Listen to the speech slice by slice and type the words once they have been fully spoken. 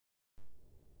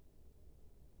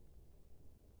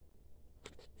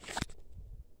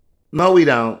No, we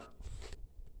don't.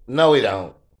 No, we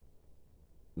don't.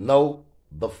 No,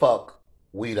 the fuck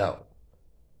we don't.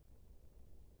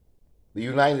 The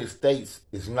United States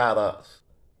is not us.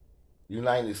 The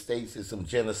United States is some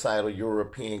genocidal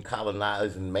European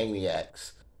colonizing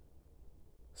maniacs.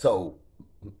 So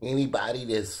anybody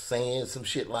that's saying some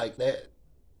shit like that,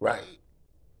 right?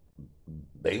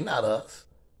 They not us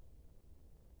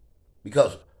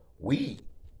because we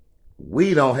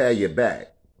we don't have your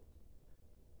back.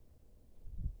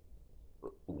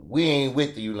 We ain't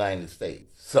with the United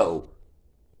States, so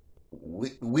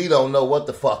we don't know what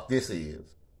the fuck this is.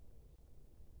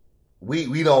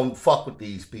 We don't fuck with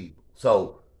these people.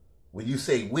 So when you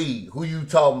say we, who you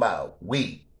talking about?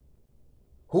 We.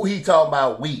 Who he talking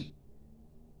about? We.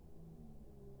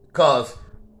 Because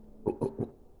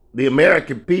the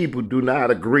American people do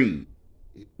not agree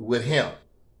with him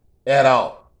at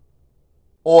all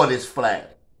or this flag.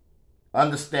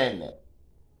 Understand that.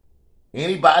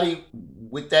 Anybody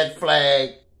with that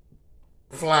flag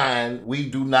flying, we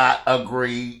do not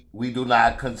agree. We do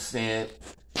not consent.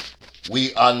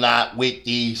 We are not with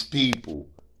these people.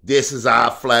 This is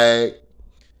our flag.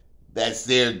 That's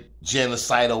their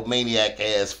genocidal maniac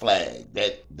ass flag.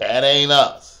 That ain't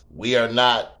us. We are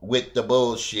not with the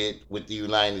bullshit with the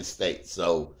United States.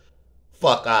 So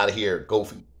fuck out of here,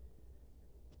 Goofy.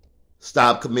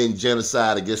 Stop committing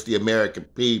genocide against the American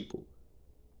people.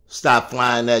 Stop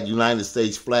flying that United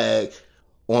States flag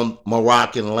on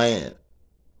Moroccan land.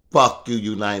 Fuck you,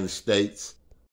 United States.